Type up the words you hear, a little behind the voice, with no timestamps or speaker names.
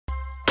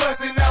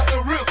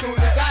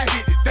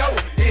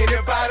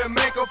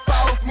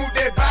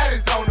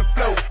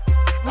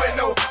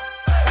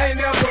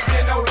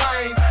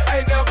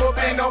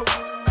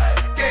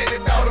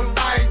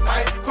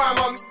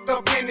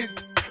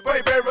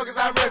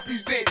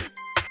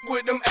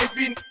with them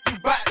HB, you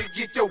bout to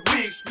get your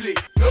wig split.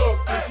 Look,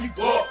 if he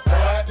walk,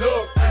 boy.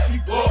 Look, if he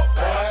walk,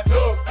 boy.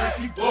 Look, if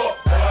he walk,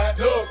 boy.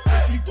 Look,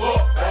 if he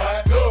walk,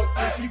 boy. Look,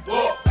 if he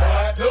walk,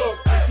 boy. Look,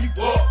 if he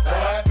walk,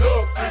 boy.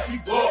 Look, if he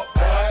walk,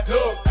 boy.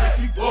 Look, if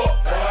he walk,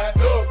 boy.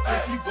 Look,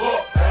 if he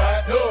walk, boy.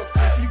 Look,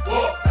 if he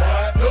walk,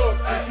 boy. Look,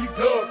 if he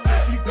look,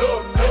 if he look,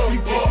 if he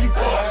walk,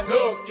 boy.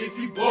 Look, if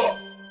he walk,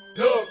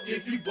 look,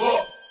 if he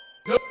walk,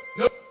 look,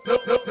 look,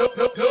 look, look, look,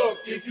 look, look,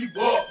 if he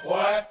walk,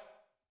 boy.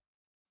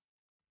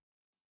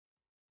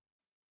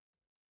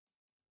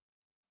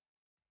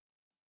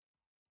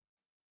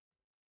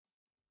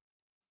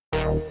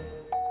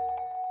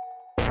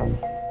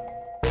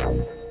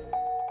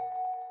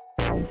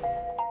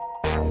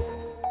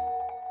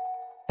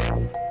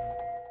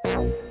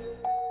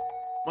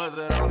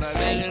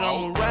 Said that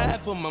I'ma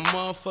ride for my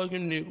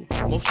motherfucking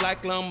nigga. Most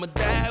likely I'ma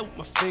die with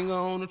my finger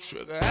on the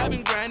trigger. I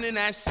been grinding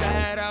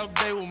outside all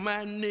day with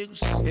my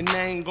niggas, and I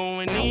ain't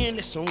going in,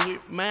 that's on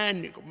with my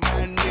nigga.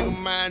 My nigga,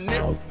 my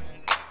nigga.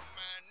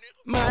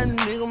 My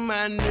nigga,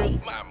 my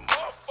nigga. My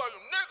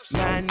motherfucking niggas.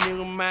 My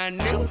nigga, my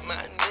nigga. My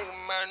nigga,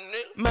 my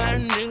nigga. My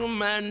nigga,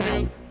 my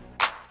nigga.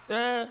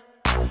 Yeah.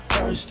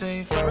 First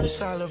thing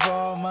first, I love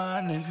all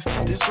my niggas.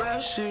 This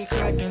rap shit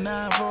cracked and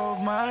I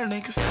involve my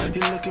niggas.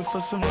 You looking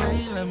for some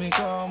lean, let me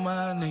call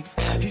my nigga.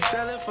 He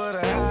sellin' for the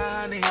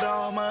high, I need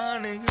all my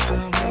niggas.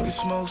 Some niggas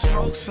smoke,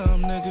 smoke,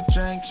 some niggas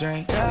drink,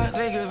 drink. Got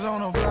niggas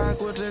on the block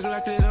with the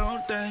Glock they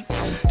don't think.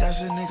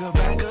 That's a nigga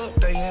back up,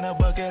 they in a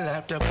bucket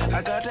laptop.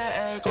 I got to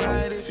act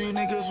right if you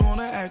niggas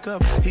wanna act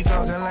up. He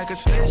talking like a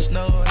snitch,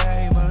 no, that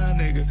ain't my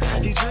nigga.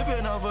 He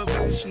trippin' off a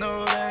bitch,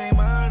 no, that ain't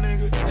my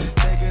nigga.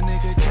 Take a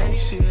nigga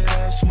case, shit,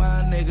 that's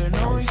my nigga.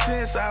 Know him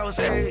since I was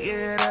 8,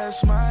 yeah,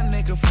 that's my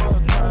nigga.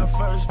 Fuck my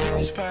first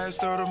bitch,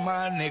 passed her to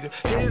my nigga.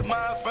 Hit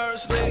my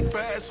first lick,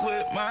 pass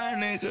with my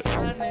nigga.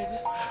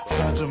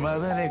 Fuck them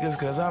other niggas,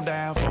 cause I'm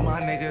down for my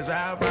niggas.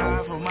 I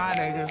ride for my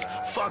niggas.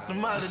 Fuck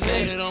them other niggas.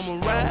 Said that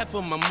I'ma ride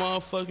for my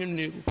motherfucking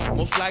nigga.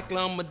 Most likely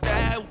I'ma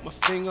die with my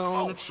finger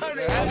on the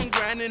trigger. I been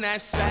grinding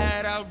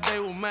outside all day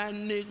with my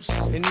niggas,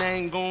 and I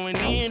ain't going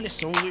in,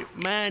 that's on with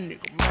my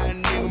nigga. My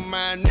nigga,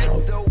 my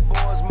nigga. Dope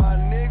boys, my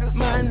niggas.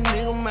 My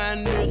nigga, my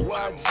nigga.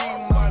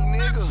 YG, my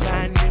nigga.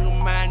 My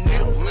nigga, my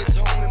nigga. Rich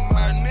homie,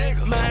 my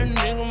nigga. My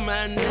nigga,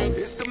 my nigga.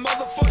 It's the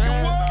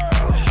motherfucking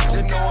world.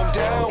 Just know I'm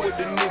down with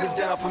the niggas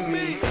down for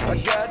me. I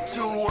got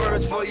 2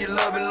 words for your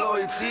love and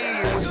loyalty.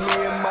 It was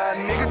me and my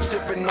nigga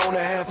tripping on a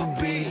half a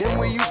beat. Then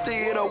we used to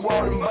hit a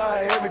wall and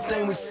buy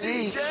everything we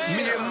see.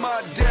 Me and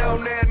my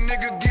down there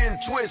nigga getting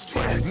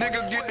twisted.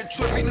 Nigga get the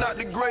trippy, knock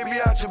the gravy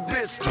out your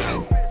biscuit.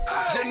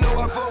 Just know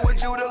I fuck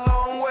with you the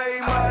long way,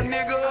 my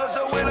nigga.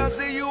 So when I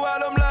see you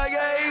out, I'm like,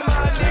 hey,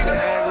 my nigga.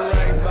 Act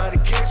right by the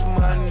case with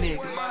my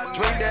niggas.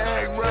 Drink the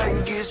act right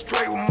and get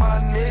straight with my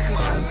niggas.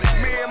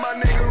 Me and my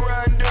nigga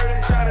riding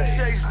dirty, trying to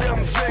chase them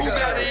figures. Who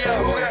got the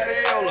yellow? Who got the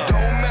yellow?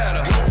 Don't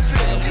matter.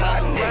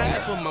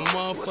 Ride for my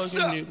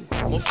motherfucking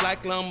nigga. Most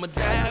likely I'ma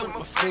die with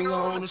my finger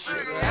on the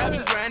trigger. I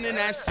been grinding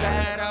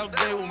outside all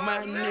day with my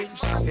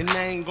niggas, and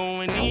I ain't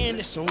going in,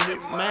 that's on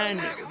with my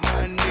nigga.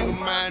 My nigga,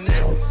 my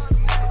nigga.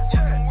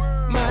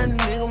 My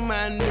nigga,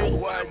 my nigga.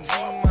 YG,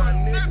 my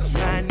nigga.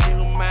 My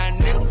nigga, my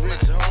nigga.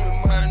 Rich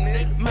homie, my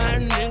nigga. My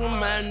nigga,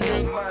 my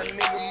nigga. My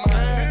nigga,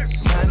 my nigga.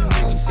 My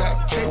nigga got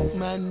cake,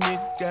 my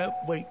nigga got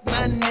weight.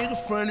 My nigga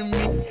frontin'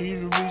 me, he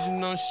the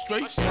reason I'm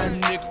straight. My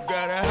nigga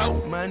got a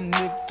house, my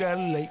nigga got a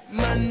lake.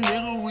 My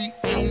nigga we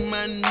eat,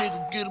 my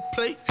nigga get a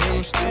plate. And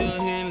I'm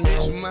still here and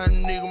listen, my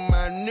nigga,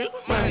 my nigga.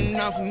 My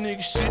off a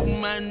nigga shit,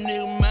 my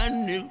nigga, my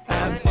nigga. I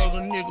fuck a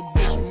nigga,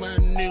 bitch, my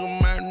nigga,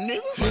 my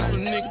nigga. If a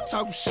nigga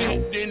talkin'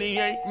 shit, then he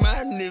ain't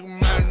my nigga,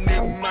 my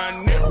nigga, my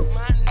nigga.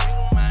 My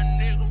nigga, my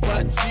nigga.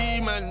 YG,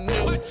 my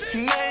nigga.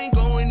 And I ain't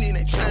going in,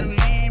 they tryna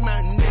leave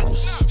my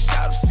niggas.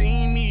 Shout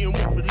seen me and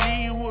won't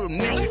believe with a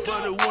nigga, but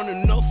they want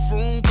enough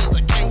room, cause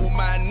I came with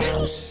my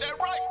niggas. That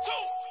right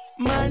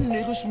too. My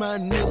niggas, my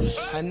niggas.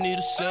 I need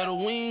a set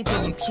of wings,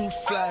 cause I'm too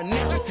fly,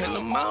 nigga. And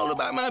I'm all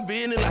about my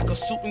business like a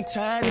suit and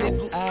tie,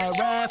 nigga. I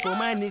ride for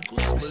my niggas.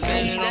 Believe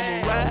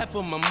that I'ma ride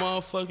for my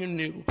motherfucking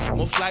nigga.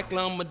 Most likely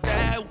I'ma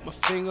die with my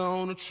finger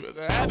on the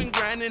trigger. I been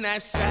grinding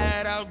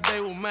outside all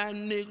day with my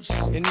niggas,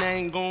 and I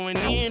ain't going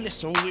in,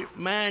 that's on with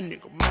my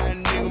nigga. My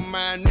nigga,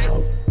 my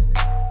nigga.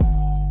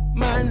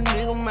 My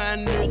nigga, my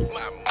nigga. My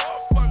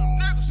motherfucking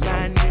niggas.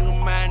 My nigga,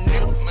 my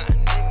nigga.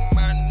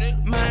 My nigga,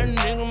 my nigga. My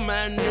nigga,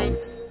 my nigga.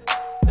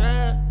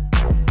 Yeah.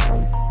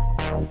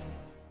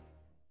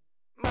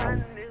 My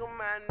nigga,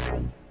 my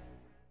nigga.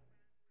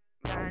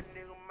 My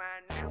nigga, my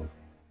nigga.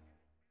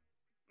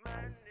 My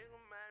nigga,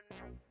 my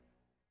nigga.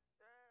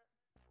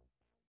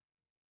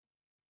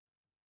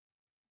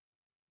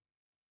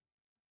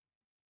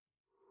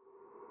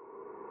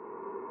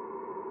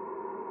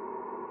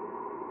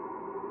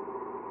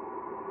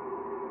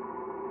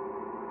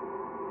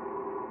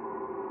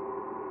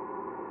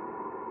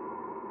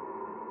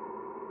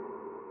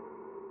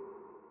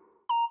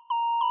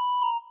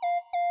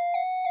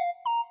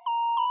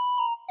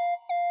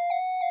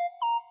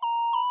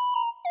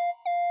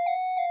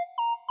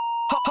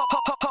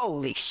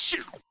 Holy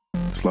shit.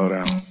 Slow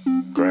down.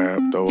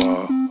 grab the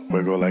wall,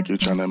 wiggle like you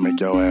tryna make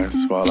your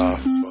ass fall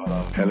off.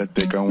 Hella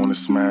thick, I wanna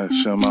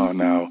smash them all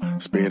now.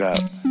 Speed up,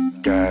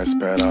 gas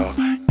pedal,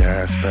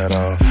 gas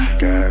pedal,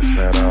 gas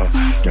pedal,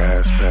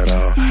 gas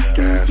pedal,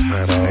 gas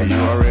pedal. And you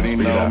already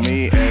know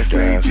me,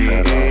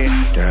 S-A-G-E.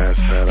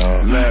 Gas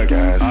pedal,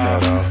 gas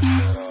pedal.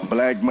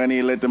 Black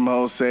money, let them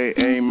hoes say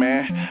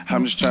amen.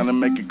 I'm just tryna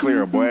make it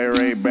clear, boy,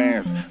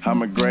 Ray-Bans.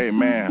 I'm a great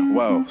man,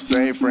 whoa,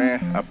 say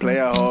friend. I play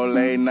a whole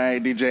late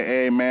night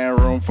DJ, amen.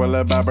 Room full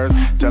of boppers,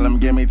 tell them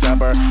give me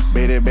topper.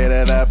 Beat it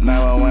up,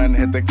 911,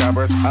 hit the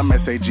coppers. I'm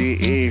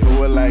S-A-G-E, who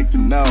would like to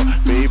know?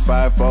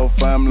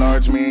 B545,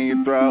 large me in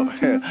your throat.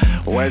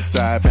 West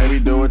side, baby,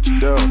 do what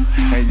you do.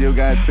 And you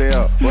got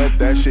tell what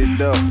that shit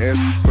do. It's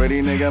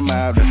pretty nigga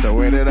mob, that's the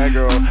way that I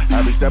grow.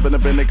 I be stepping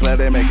up in the club,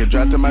 they make it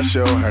drop to my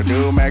show. Her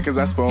do mad cause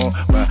I spoon.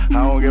 But I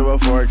don't give a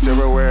fork,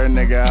 silverware,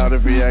 nigga out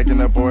if he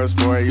acting a poor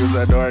sport. Use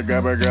that door,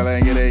 grab a girl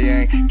and get a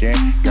yank.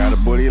 Got a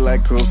booty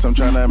like coops, I'm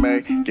tryna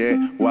make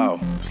it. Wow,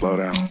 slow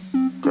down,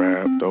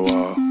 grab the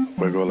wall,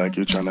 wiggle like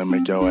you tryna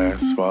make your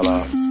ass fall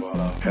off.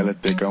 Hella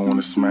thick, I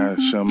wanna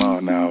smash them all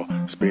now.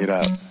 Speed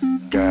up,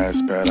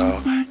 gas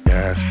pedal,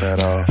 gas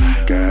pedal,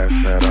 gas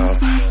pedal,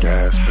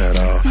 gas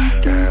pedal,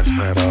 gas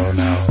pedal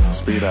now.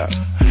 Speed up,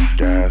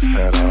 gas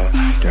pedal,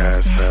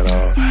 gas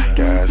pedal,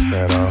 gas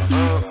pedal.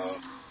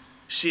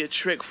 She a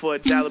trick for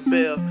 $1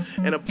 bill,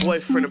 and a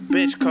boyfriend a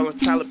bitch callin'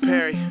 Tyler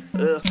Perry.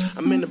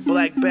 I'm in the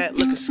black bat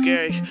looking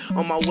scary.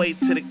 On my way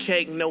to the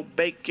cake, no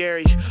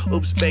bakery.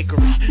 Oops,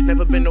 bakery,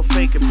 never been no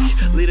faking me.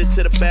 Lead her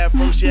to the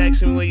bathroom, she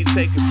asks me where you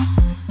taking me.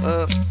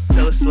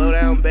 Tell her slow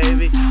down,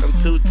 baby. I'm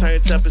too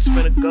turned up, it's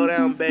finna go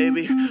down,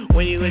 baby.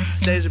 When you hit the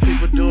stage, the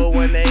people do a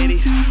 180.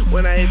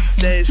 When I hit the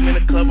stage, man,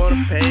 the club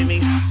wanna pay me.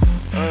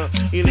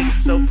 You niggas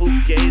so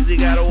fugazi,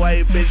 got a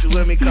white bitch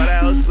with me, call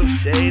that hoe Slim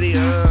Shady,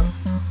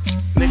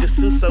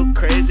 Niggas so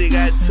crazy,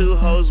 got 2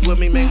 hoes with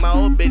me, make my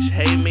old bitch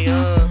hate me,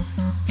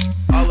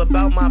 All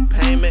about my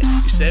payment,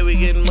 you say we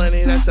getting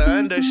money, that's an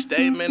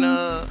understatement,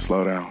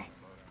 Slow down,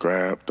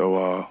 grab the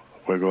wall,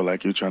 wiggle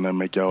like you tryna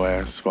make your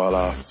ass fall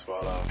off.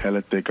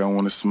 Hella thick, I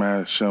wanna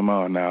smash them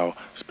all now.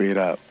 Speed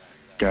up,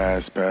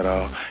 gas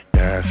pedal,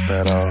 gas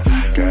pedal,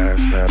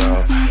 gas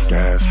pedal,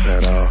 gas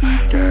pedal,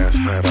 gas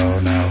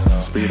pedal now.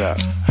 Speed up,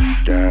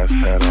 gas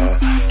pedal,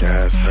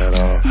 gas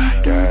pedal,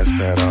 gas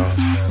pedal.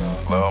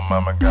 Lil'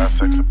 mama got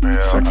sex appeal.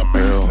 I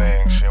make her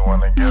sing, she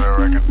wanna get a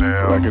record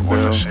deal.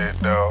 When the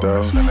shit dope,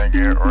 it's finna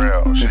get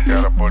real. She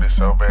got a booty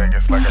so big,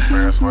 it's like a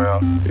Ferris wheel.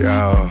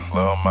 Yo,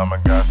 lil'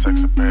 mama got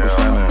sex appeal.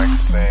 I make her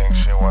sing,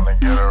 she wanna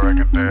get a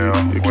record deal.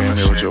 You came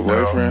here with your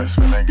boyfriend? It's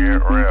finna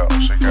get real.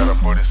 She got a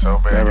booty so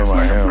big, it's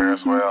like a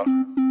Ferris wheel.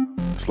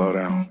 Slow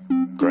down,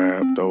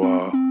 grab the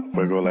wall,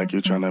 wiggle like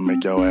you tryna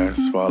make your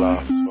ass fall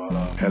off.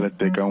 Hella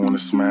thick, I wanna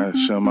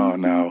smash them all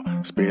now.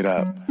 Speed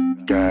up,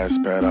 gas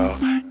pedal,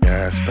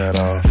 gas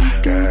pedal,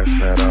 gas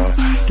pedal,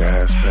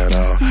 gas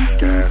pedal,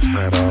 gas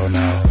pedal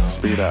now.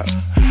 Speed up,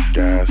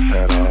 gas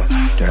pedal,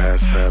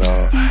 gas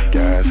pedal,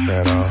 gas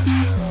pedal.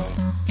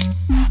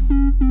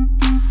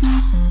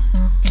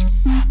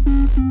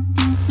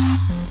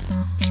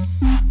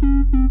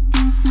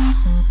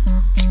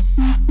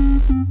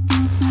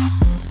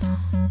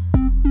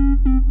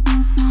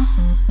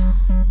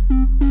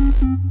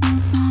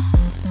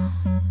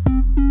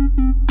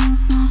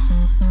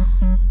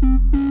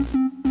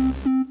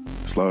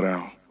 Slow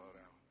down.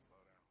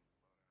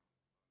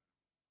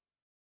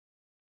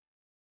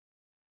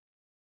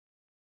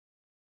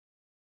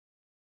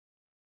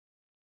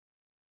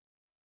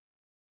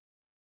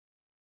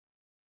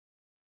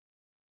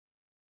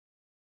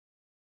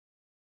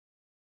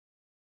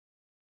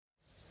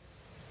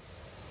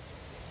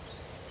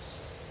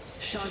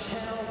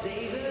 Chantel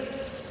Davis.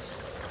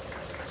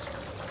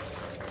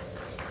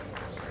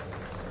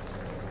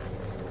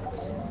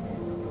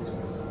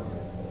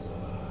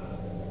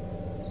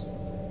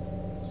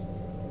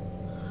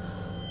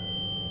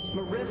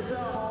 Marissa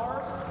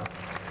Harp.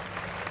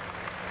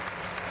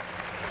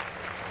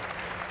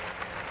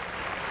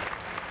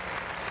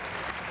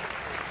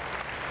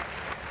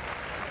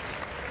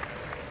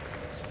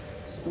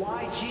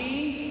 YG.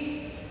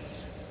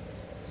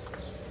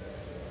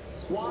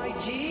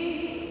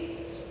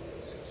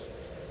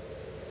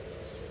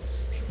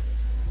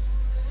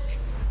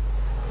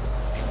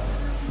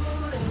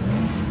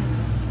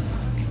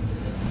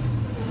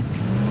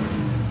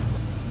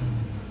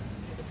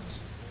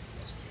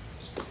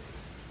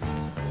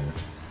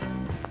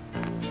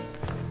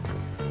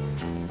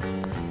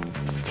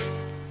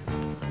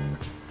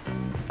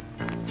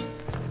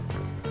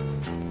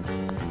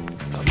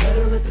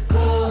 At the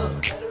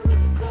club,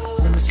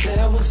 when I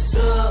said what's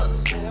up, I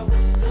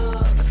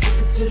took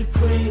her to the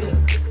crib,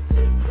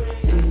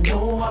 and you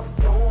know I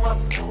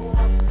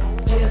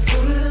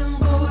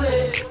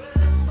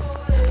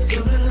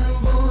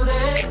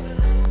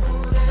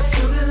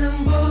toot it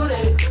and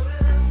booty,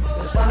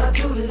 that's why I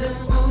toot it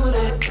and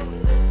booty.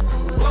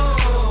 Whoa,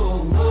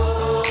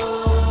 whoa,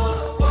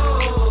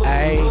 whoa,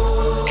 hey.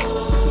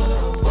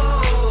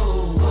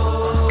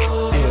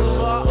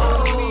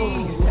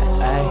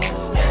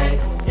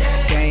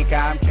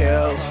 think I'm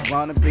cute, she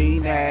wanna be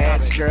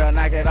next. Girl,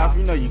 knock it off,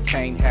 you know you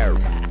can't have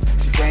it.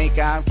 She think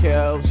I'm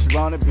cute, she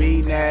wanna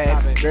be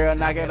next. Girl,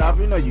 knock it off,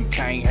 you know you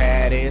can't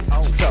have this.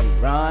 She told me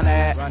run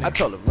that, I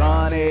told her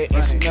run it.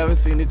 And she never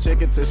seen the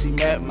chick until she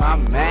met my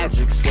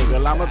magic stick.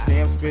 Girl, I'm a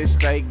pimp, spit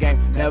straight game,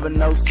 never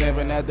no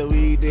simping. After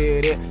we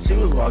did it, she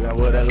was walking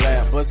with her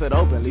left. Bust it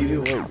open, leave it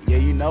with. Yeah,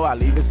 you know I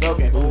leave it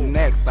soaking. Who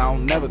next? I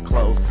don't never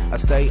close, I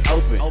stay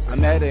open. I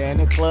met her in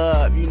the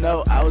club, you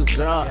know I was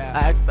drunk.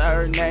 I asked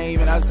her name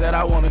and I said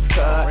I wanna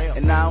cut.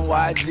 And now I'm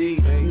YG,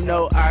 you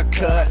know I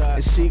cut.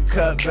 And she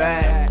cut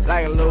back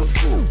like a little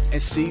swoop.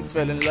 And she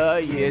fell in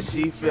love, yeah,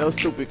 she feel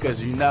stupid.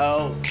 Cause you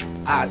know,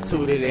 I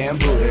tooted and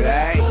booted,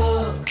 ayy.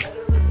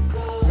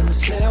 When I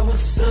said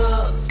what's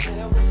up, I took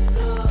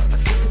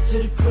her to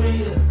the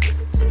crib.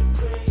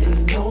 Yeah, you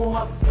know I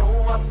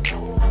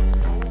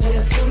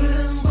yeah, tooted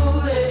and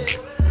booted.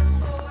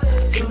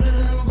 Tooted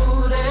and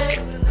booted.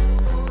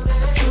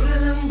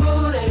 Tooted and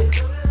booted.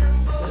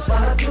 That's why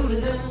I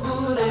tooted and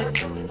booted.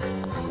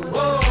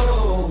 Whoa,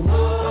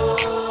 whoa.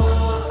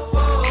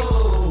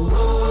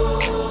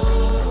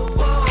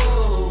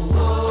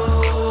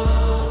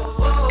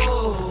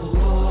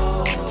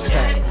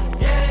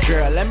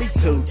 Let me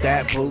toot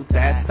that, boot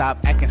that,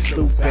 stop acting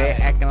stupid,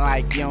 acting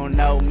like you don't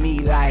know me,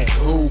 like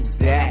who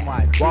that?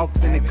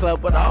 Walked in the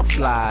club with all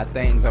fly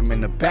things, I'm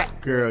in the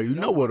back, girl, you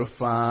know where to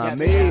find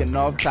me. And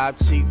off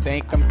top, she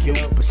think I'm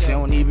cute, but she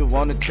don't even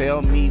wanna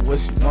tell me what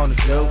she wanna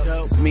do.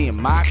 It's me and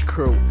my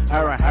crew,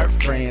 her and her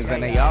friends,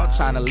 and they all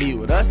tryna leave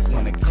with us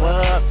when the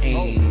club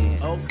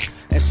ends.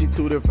 And she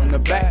tooted from the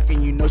back,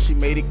 and you know she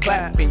made it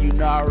clap, and you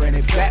know I ran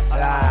it back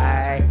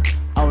like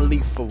only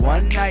for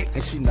one night,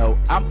 and she know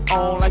I'm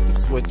on like the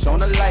switch on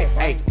the light.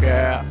 Hey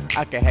girl,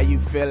 I can have you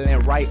feeling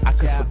right, I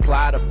can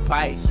supply the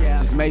pipe,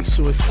 just make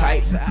sure it's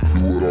tight. Do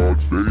it all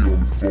day on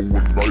the phone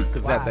one night.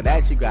 Cause after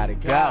that you gotta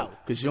go,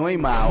 cause you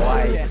ain't my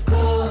wife.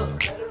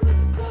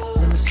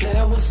 When I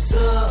said what's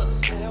up,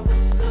 I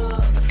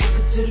took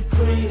her to the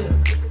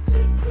crib.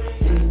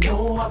 Yeah, you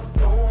know I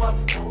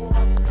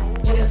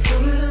yeah,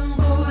 tooted and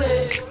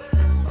booted.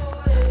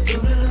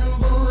 Tooted and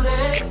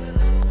booted.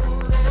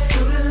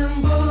 Tooted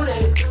and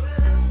booted.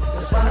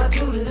 That's why I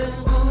tooted and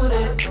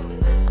booted.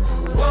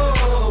 Whoa,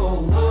 whoa,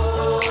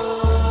 whoa,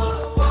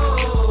 whoa,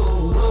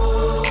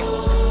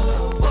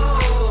 whoa,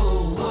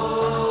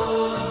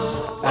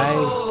 whoa.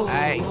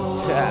 Ay,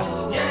 tough.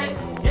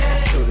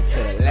 Tooted to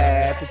the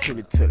left, and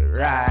tooted to the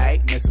right.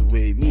 Messing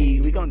with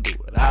me, we gon' do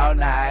it all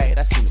night.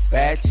 I seen the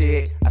bad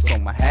chick, I saw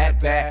my hat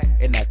back,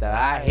 and after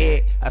I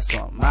hit, I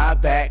saw my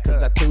back.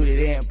 Cause I tooted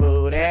and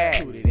booted,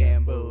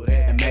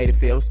 and made it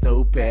feel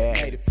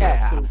stupid.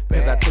 Yeah,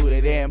 cause I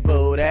tooted and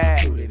booted,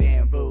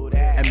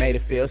 and made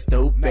it feel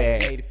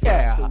stupid.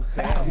 Yeah.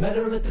 I met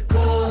her at the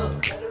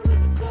club.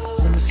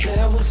 When I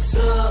said what's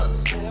up, I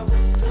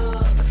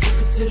took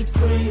her to the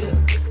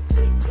crib.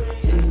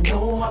 Yeah, you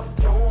know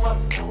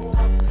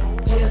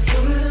yeah,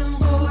 tooted and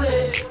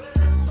booted.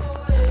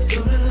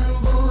 Tooted and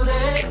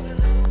booted.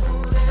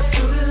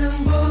 Tooted and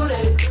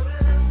booted.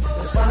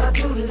 That's why I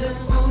tooted and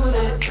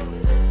booted.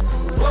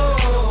 Whoa,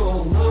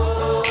 whoa,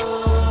 whoa,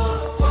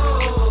 whoa,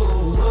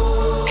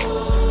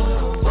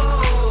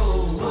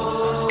 whoa,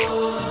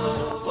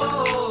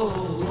 whoa,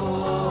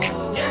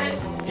 whoa. Yeah,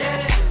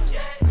 yeah.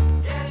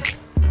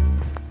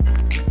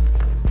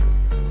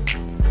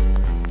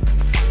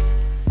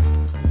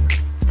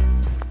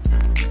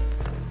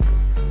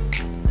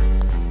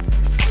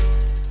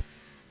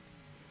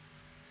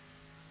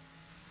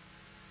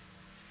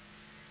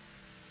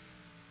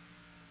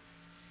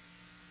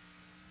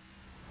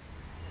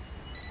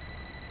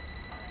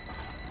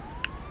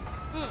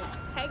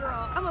 Hey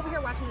girl, I'm over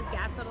here watching this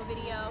gas pedal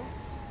video.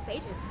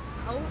 Sage is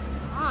so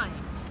fine.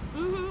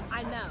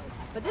 I know.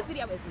 But this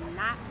video is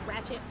not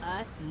ratchet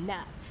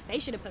enough. They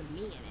should have put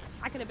me in it.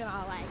 I could have been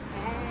all like,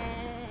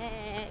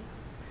 hey.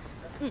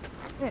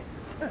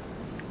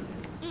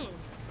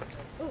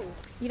 Ooh,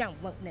 you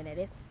don't want none of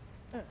this.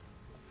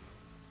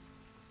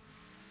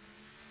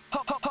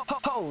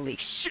 Holy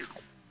shit.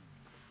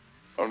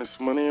 All this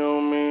money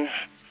on me,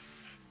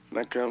 and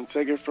I come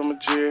take it from a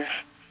G.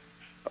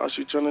 All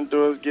she tryna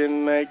do is get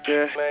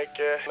naked.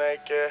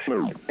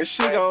 And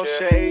she gon'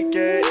 shake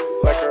it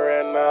like a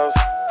red nose.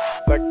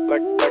 Like a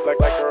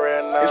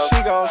red nose. And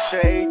she gon'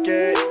 shake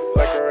it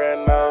like a red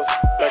nose.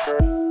 Like a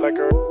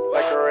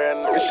red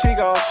nose. And she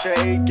gon'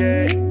 shake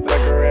it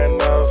like a red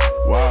nose.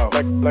 Wow.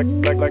 Like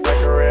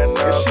a red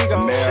nose. And she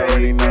gon'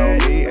 shake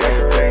it like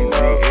a red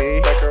nose.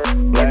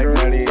 Black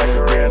money in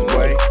this bitch,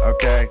 boy.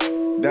 Okay.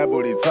 That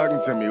booty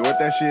talking to me, what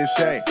that shit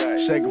say?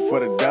 Shaking for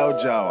the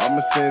dojo, I'm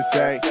a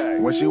sensei.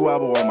 When she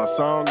wobble on my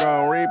song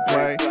on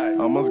replay,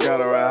 almost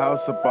got her a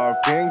house up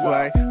off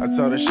Kingsway. I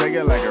told her shake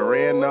it like a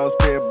red-nosed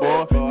pit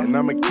bull, and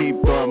I'ma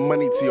keep throwing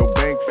money to your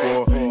bank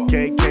for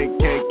cake,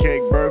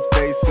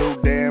 birthday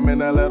suit, damn,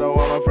 and a little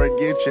woman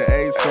forget your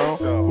A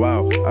song.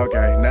 Wow,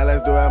 okay, now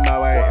let's do it my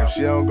way. If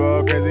she don't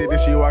go crazy, then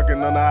she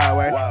walking on the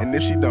highway. And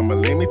if she don't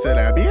believe me, tell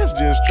that bitch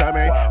just try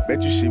me.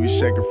 Bet you she be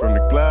shaking from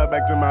the club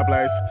back to my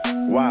place.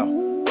 Wow.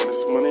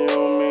 This money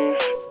on me,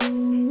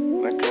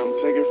 and I come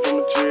take it from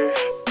a G. G.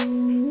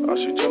 All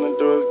she tryna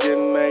do is get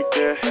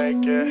naked.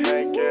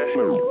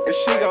 And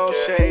she gon'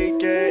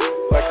 shake it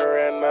like a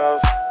red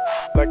nose.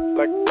 Like a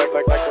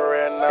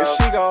red nose. And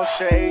she gon'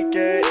 shake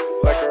it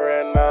like a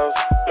red nose.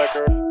 Like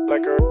a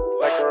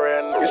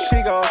red nose. And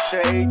she gon'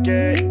 shake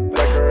it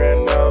like a red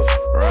nose.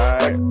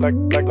 Right. Like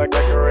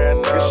a red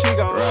nose. And she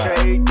gon'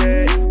 shake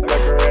it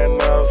like a red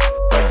nose.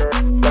 Like a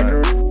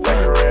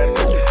red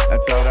nose. I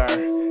told her,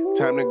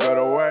 time to go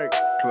to work.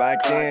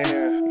 Clock in,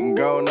 and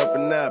going up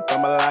and up,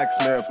 I'm a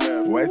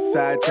locksmith. West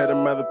side, tell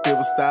them other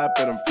people stop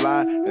and I'm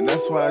fly, and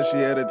that's why she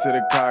headed to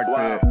the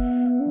cockpit.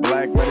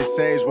 Black money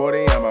sage,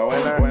 Woody, I'm a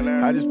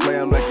winner. I just play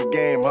them like a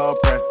game, home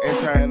press,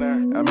 enter.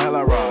 I'm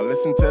hella raw,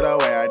 listen to the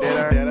way I did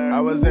her. I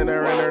was in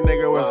her and her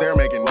nigga was there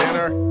making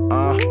dinner.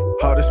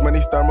 All this money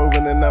start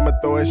moving and I'ma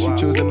throw it. She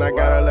choosing, I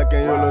got her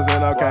looking, you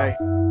losing, okay.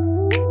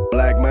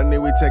 Black money,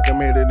 we take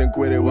them, hit it and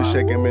quit it. We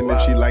shake them, and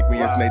if she like me,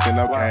 it's Nathan,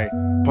 okay.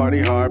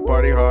 Party hard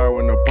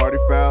with no party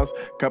fouls.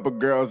 Couple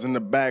girls in the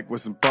back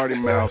with some party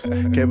mouths.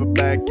 Kept it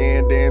back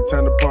in, then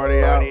turn the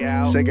party out.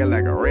 Shake it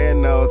like a red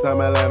nose,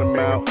 I'ma let them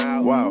out.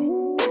 Wow.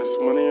 All this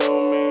money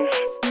on me,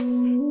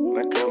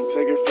 now come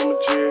take it from a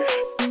G.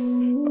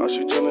 All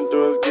she tryna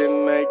do is get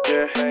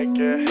naked.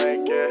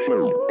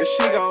 And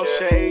she gon'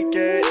 shake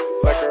it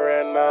like a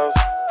red nose.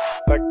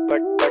 Like a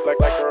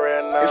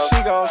red nose. And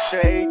she gon'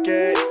 shake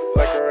it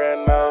like a red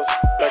nose.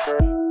 Like a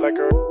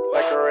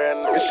red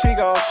nose. And she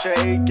gon'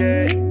 shake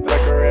it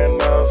like a red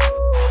nose.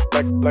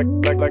 Like a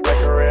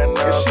red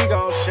nose. And she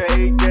gon'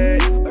 shake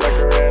it like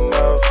a red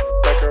nose.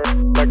 Like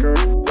a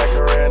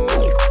red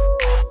nose.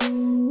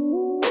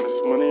 All this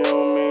money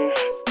on me,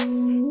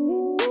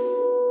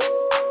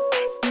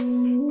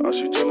 all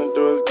she tryna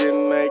do is get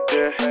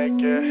naked.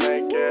 Like a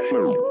red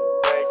nose.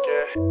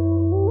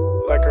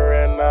 Like a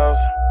red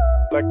nose.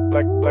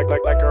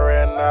 Like a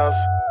red nose.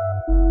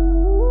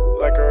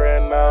 Like a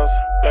red nose.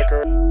 Like a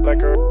red nose.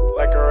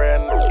 Like a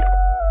red nose.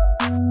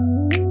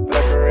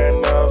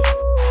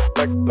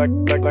 Like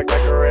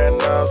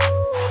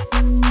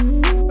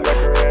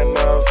a red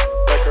nose.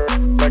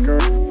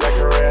 Like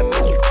a red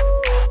nose.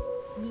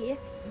 Yeah,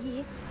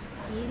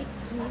 get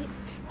it.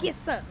 Get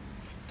some.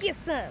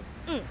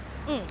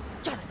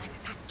 Drop it like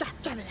it's hot. Drop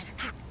it like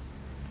it's hot.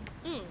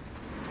 Ooh,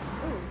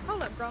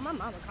 hold up, girl. My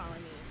mama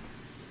calling me.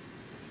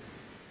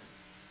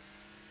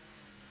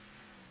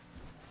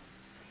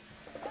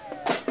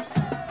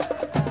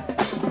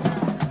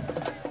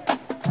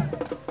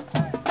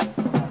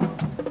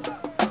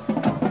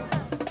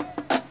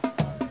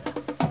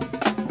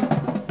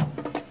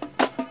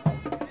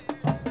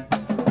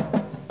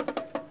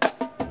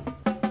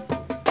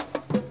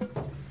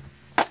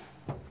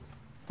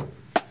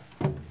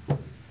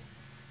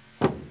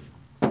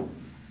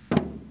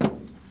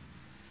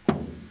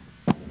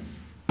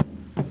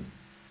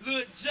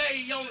 Lil J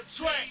on the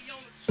track.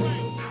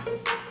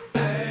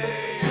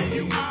 Hey,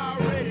 you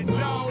already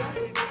know.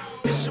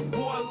 It's your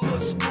boy Lil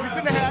Scrap. We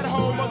finna have the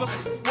whole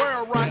motherfucking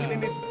world rocking in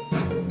this.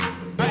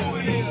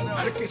 Hey,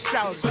 look at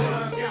Shawty.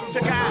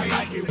 Check out how I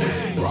like it when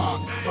she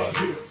rock her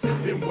hips,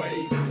 then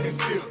wave and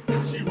sip.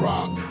 She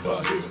rock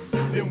her hips,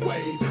 then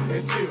wave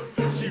and sip.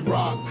 She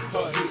rock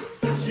her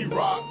hips, she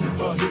rock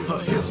her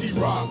hips, she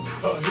rock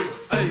her hips,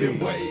 then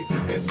wave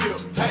and sip.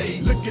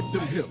 Hey, look at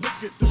them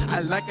hips. I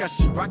like how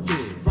she rock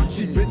it.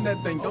 She bend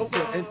that thing over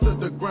into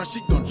the ground,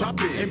 she gon' drop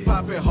it and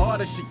pop it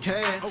hard as she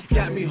can.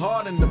 Got me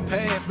hard in the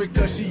pants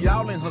because she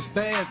all in her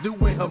stance,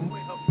 doing her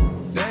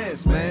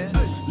dance, man.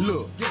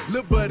 Look,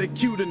 little buddy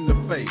cute in the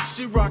face.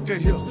 She rock her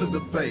hips to the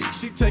bass.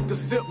 She take a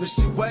sip and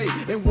she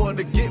wave and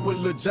wanna get with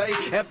Lil J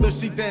after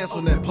she dance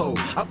on that pole.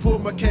 I pull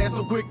my can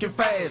so quick and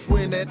fast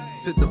when that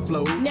to the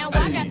flow. Now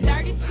I got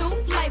 32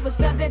 flavors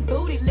of that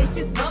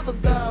bootylicious bubble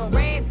gum.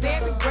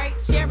 Raspberry, grape,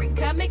 cherry,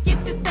 come and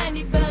get the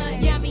sunny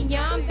bun. Yummy,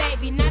 yum,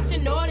 baby, not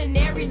your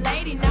ordinary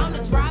lady. Known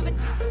to drive it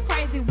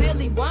crazy,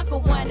 Willy Wonka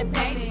wanna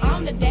baby.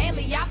 On the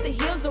daily, off the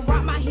hills, and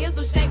rock my heels,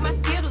 or shake my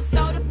skittles,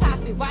 soda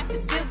poppy, watch the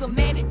sizzle,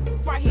 man, it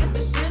right here's the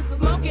shizzle.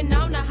 Smoking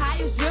on the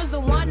highest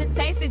drizzle, wanna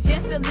taste it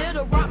just a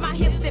little. Rock my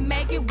hips and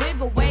make it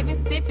wiggle,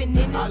 waving, sipping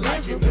in the I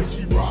like it when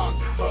she rock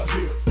her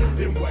hips,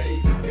 then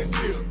wave and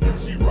sip.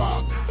 She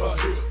rock her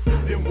hips,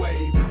 then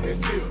wave and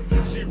sip.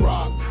 She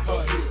rock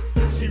her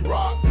hips, she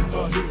rock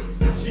her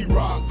hips, she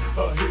rock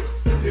her hips,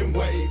 then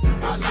wave.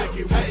 I like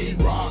it when she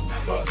rock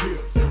her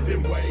hips,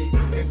 then wave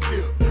and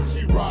sip.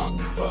 She rock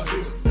her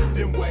hips,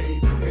 then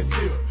wave and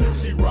sip.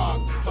 She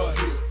rock her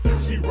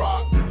hips, she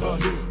rock her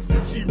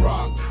hips, she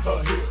rock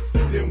her hips,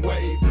 then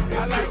wave and sip.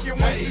 I like it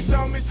when she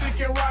show me she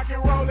can rock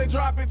and roll and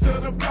drop it to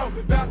the floor.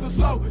 That's the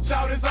slow,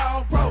 shout is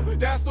all pro.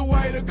 That's the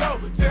way to go.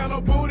 Tell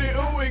her booty,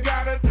 ooh, we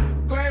got a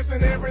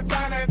glancing every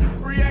time that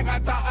react. I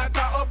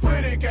talk a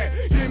pretty cat.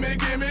 Give me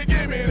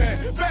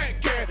that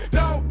back cat.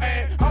 Don't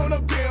act on the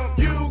pimp.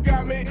 You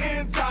got me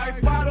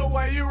enticed by the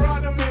way you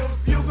rock them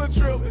hips. Use a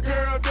trip,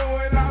 girl,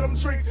 doing all them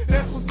tricks.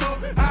 That's what's up.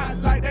 I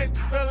like that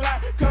a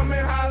lot. Come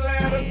and holla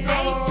at a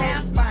girl.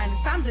 A-Town's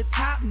finest, I'm the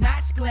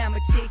top-notch glamour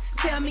chick.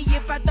 Tell me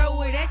if I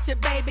throw it at you,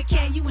 baby,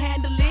 can you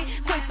handle it?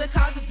 Quick to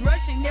cause it's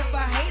rushing. If a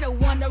hater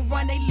wanna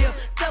run they lip,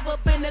 step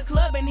up in the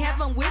club and have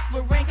them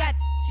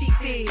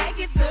this. Take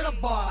it to the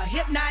bar.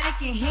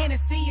 Hypnotic and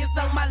Hennessy is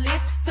on my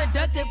list.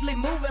 Seductively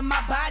moving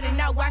my body.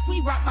 Now watch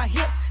me rock my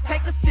hips.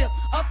 Take a sip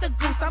of the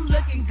goose. I'm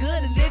looking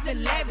good and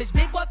living lavish.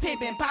 Big boy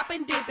pimping,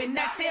 popping, dipping.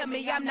 Now tell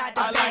me I'm not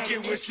the I like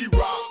it when she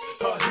rock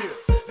her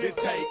hips, then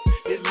take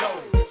it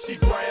low. She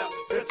grab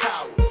the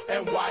towel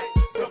and wipe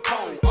the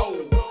pole. Oh,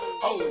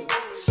 oh,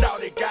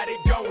 shawty got it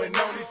going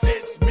on. It's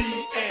just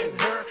me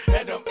and her,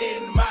 and I'm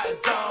in my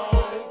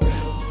zone.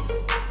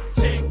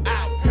 Check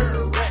out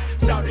her rap.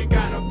 Shawty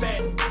got a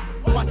back.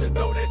 Watch her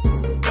throw that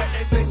back.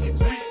 They say she's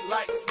sweet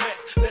like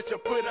snacks. Let you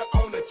put her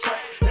on the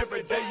track.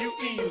 Every day you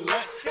eat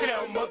lunch.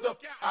 Hell, mother,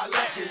 I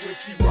like it when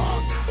she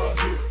rock her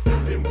hips,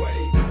 then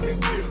wave and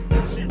sip.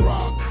 She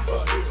rock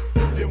her hips,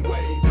 then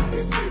wave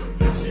and sip.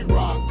 She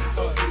rock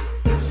her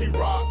hips, she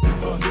rock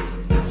her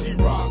hips, she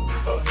rock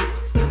her hips,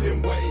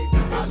 then wave.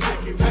 I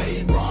like it when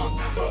she rock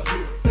her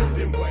hips,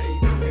 then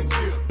wave and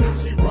sip.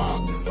 She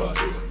rock her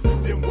hips,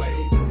 then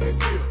wave and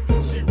sip.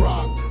 She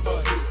rock her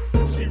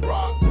hips, she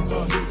rock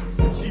her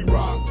hips, she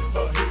rock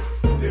her hips,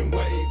 then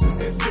wave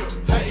and sip.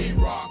 Hey,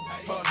 rock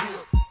her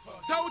hips.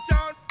 Told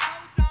y'all,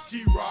 she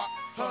rock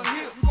her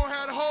hips. We gon'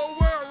 have the whole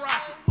world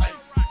rockin'.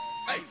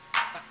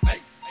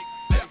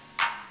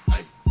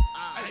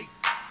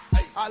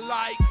 I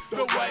like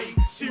the way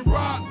she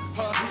rock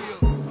her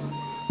hips.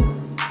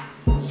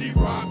 She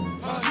rock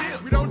her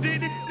hips. We don't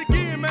did it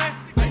again, man.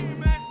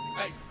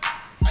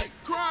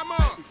 Crime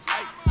on.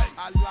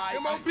 I like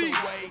M.O.B. the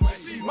way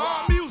she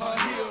rock her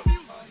hips.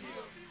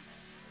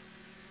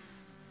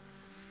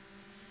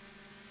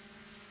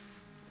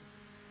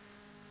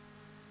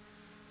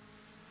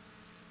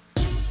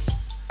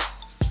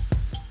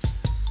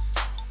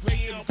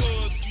 Real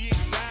girls get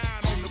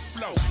down on the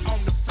floor, on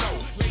the floor.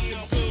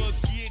 Real girls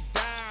get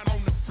down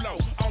on the floor,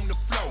 on the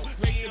floor.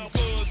 Real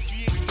girls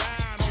get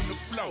down on the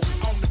floor,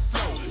 on the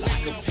floor.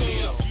 Real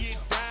girls get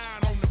down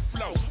on the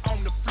floor, on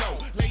the floor.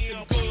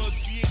 Real girls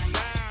get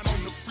down on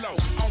the floor,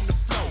 on the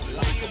floor.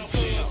 Real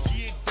girls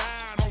get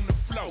down on the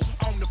floor,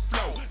 on the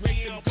floor.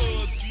 Real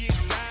girls get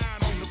down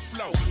on the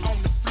floor, on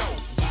the floor.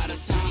 By the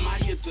time I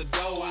hit the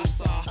door, I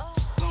saw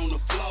on the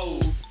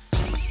floor.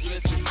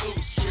 Dressed in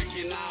suits,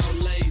 tricking all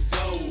laid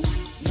dough.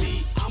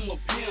 Me, I'm a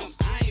pimp,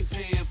 I ain't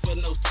paying for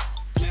no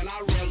man,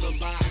 I'd rather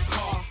buy a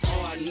car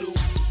or a new.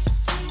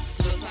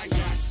 Cause I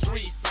got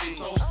street fame,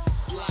 so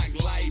like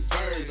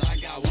birds. I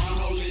got one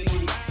hole in the,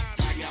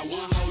 I got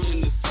one hole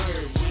in the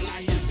serve. When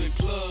I hit the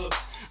club,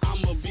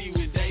 I'ma be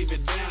with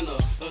David Banner,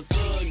 a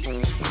thug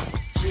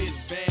with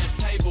bad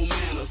table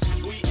manners.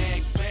 We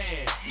act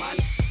bad, my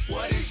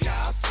what is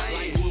y'all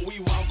saying? Like when we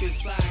walk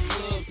inside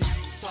clubs,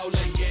 hold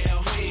that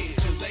gal hand,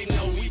 cause they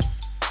know we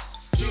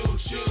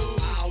choo-choo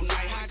all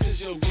night. How could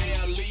your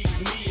gal leave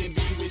me and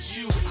be with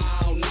you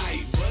all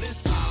night? But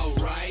it's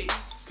alright,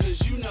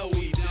 cause you know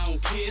we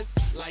don't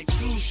kiss. Like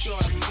Too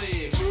Short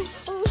said,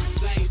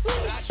 same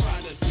shit I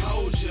tried to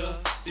told ya,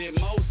 that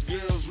most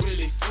girls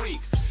really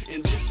freaks.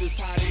 And this is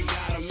how they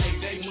gotta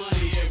make their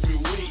money every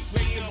week.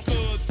 Real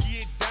girls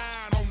get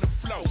down on the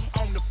floor,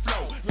 on the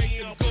floor.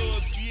 Real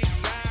girls get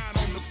down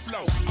on the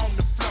floor, on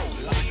the floor.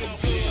 Real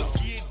girls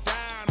get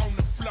down on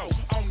the floor,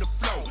 on the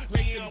floor.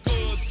 Real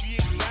girls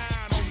get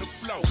down on the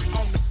floor,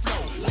 on the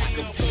floor.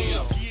 Real girls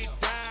get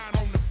down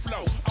on the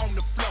floor, on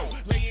the floor.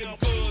 Real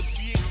girls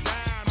get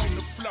down on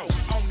the floor,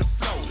 on the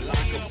floor.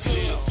 Real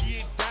girls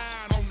get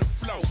down on the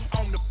floor,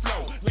 on the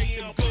floor.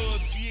 Real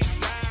girls get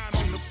down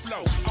on the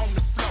floor, on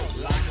the floor.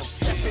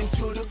 Step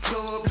into the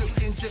club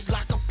looking just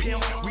like a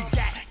pimp. We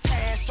got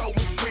cash, so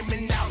we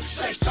screaming out,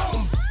 say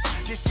something.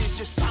 This is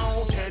your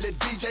song, tell the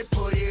DJ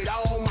put it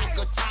on.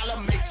 Michael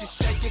Tyler makes you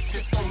shake it,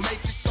 Cisco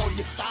makes you show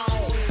your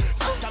thong.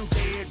 Think I'm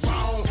dead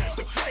wrong,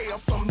 but they are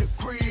from the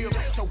crib.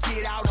 So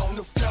get out on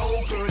the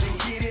floor, girl, and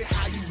get it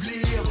how you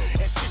live.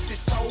 And since it's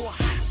so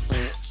hot,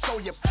 so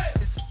you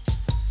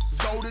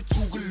go to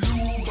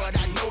Tougaloo, but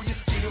I know you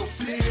still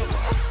feel.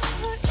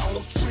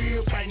 Don't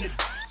trip, ain't the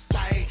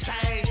thing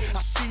change.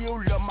 I still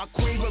love my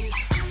queen, but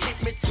hit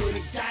me to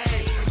the game.